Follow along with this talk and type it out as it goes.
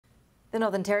The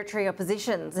Northern Territory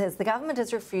opposition says the government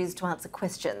has refused to answer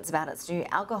questions about its new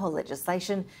alcohol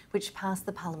legislation, which passed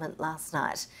the parliament last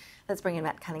night. Let's bring in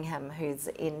Matt Cunningham, who's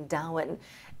in Darwin.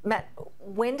 Matt,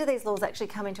 when do these laws actually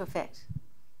come into effect?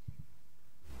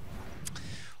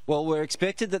 Well, we're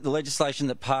expected that the legislation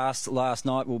that passed last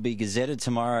night will be gazetted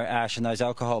tomorrow, Ash, and those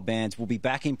alcohol bans will be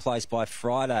back in place by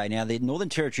Friday. Now, the Northern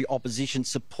Territory opposition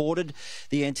supported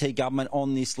the NT government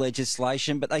on this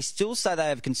legislation, but they still say they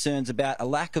have concerns about a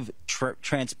lack of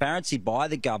transparency by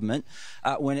the government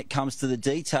when it comes to the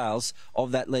details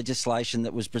of that legislation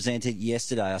that was presented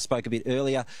yesterday. I spoke a bit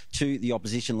earlier to the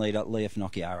opposition leader, Lia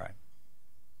Finocchiaro.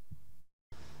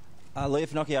 Lia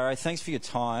Finocchiaro, thanks for your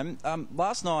time.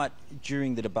 Last night,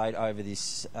 during the debate over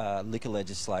this liquor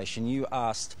legislation, you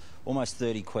asked almost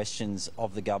 30 questions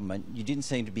of the government. You didn't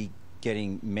seem to be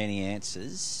getting many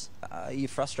answers. Are you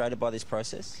frustrated by this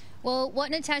process? Well,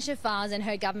 what Natasha Fyles and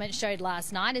her government showed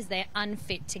last night is they're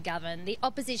unfit to govern. The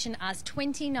opposition asked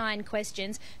 29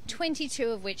 questions,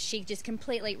 22 of which she just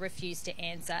completely refused to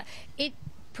answer. It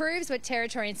proves what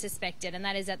Territorians suspected, and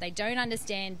that is that they don't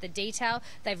understand the detail,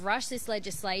 they've rushed this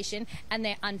legislation, and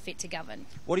they're unfit to govern.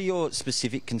 What are your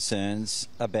specific concerns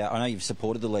about, I know you've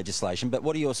supported the legislation, but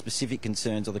what are your specific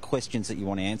concerns or the questions that you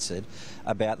want answered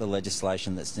about the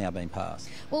legislation that's now been passed?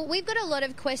 Well, we've got a lot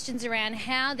of questions around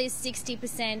how this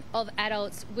 60% of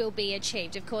adults will be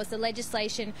achieved. Of course, the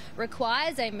legislation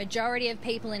requires a majority of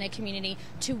people in a community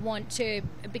to want to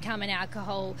become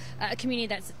a community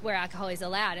that's where alcohol is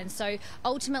allowed, and so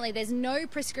ultimately, there's no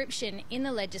prescription in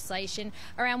the legislation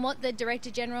around what the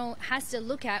Director General has to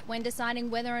look at when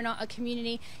deciding whether or not a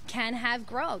community can have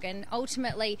grog. And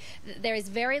ultimately, there is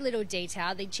very little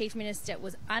detail. The Chief Minister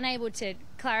was unable to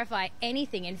clarify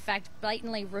anything, in fact,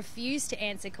 blatantly refused to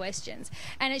answer questions.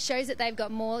 And it shows that they've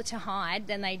got more to hide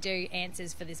than they do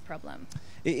answers for this problem.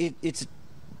 It's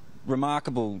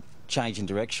remarkable change in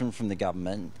direction from the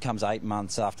government. Comes 8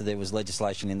 months after there was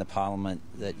legislation in the parliament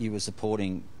that you were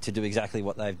supporting to do exactly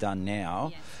what they've done now.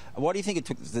 Yes. Why do you think it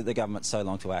took the government so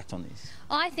long to act on this?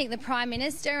 I think the Prime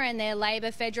Minister and their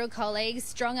Labor federal colleagues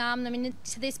strong-armed them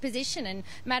into this position. And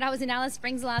Matt, I was in Alice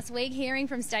Springs last week hearing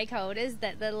from stakeholders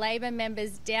that the Labor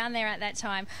members down there at that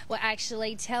time were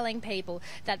actually telling people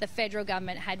that the federal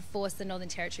government had forced the Northern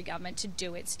Territory government to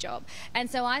do its job. And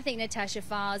so I think Natasha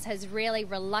Fyles has really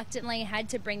reluctantly had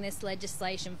to bring this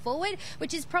legislation forward,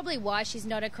 which is probably why she's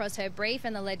not across her brief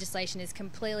and the legislation is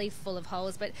completely full of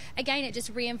holes. But again, it just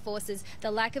reinforces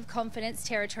the lack of confidence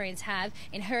Territorians have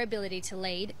in her ability to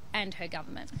lead and her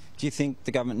government. Do you think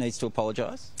the government needs to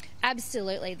apologise?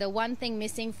 Absolutely. The one thing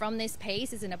missing from this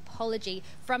piece is an apology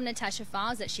from Natasha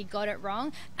Fyles that she got it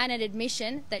wrong and an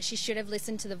admission that she should have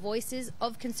listened to the voices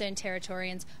of concerned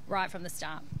Territorians right from the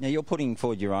start. Now, you're putting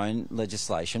forward your own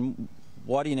legislation.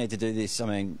 Why do you need to do this? I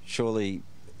mean, surely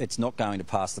it's not going to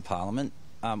pass the parliament.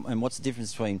 And what's the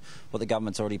difference between what the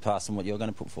government's already passed and what you're going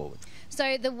to put forward?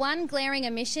 So the one glaring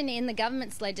omission in the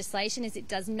government's legislation is it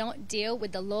does not deal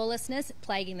with the lawlessness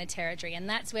plaguing the Territory, and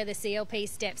that's where the CLP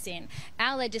steps in.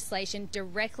 Our legislation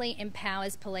directly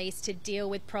empowers police to deal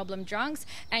with problem drunks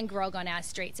and grog on our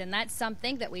streets, and that's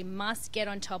something that we must get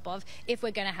on top of if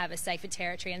we're going to have a safer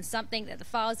Territory, and something that the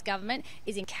Fyles government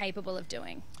is incapable of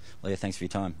doing. Leah, thanks for your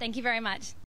time. Thank you very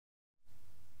much.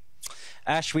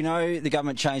 Ash, we know the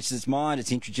government changed its mind.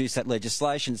 It's introduced that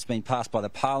legislation. It's been passed by the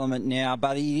parliament now,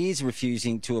 but it is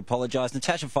refusing to apologise.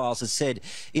 Natasha Fyles has said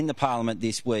in the parliament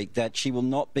this week that she will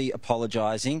not be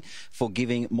apologising for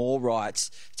giving more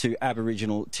rights to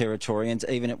Aboriginal Territorians,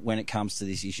 even when it comes to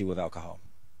this issue of alcohol.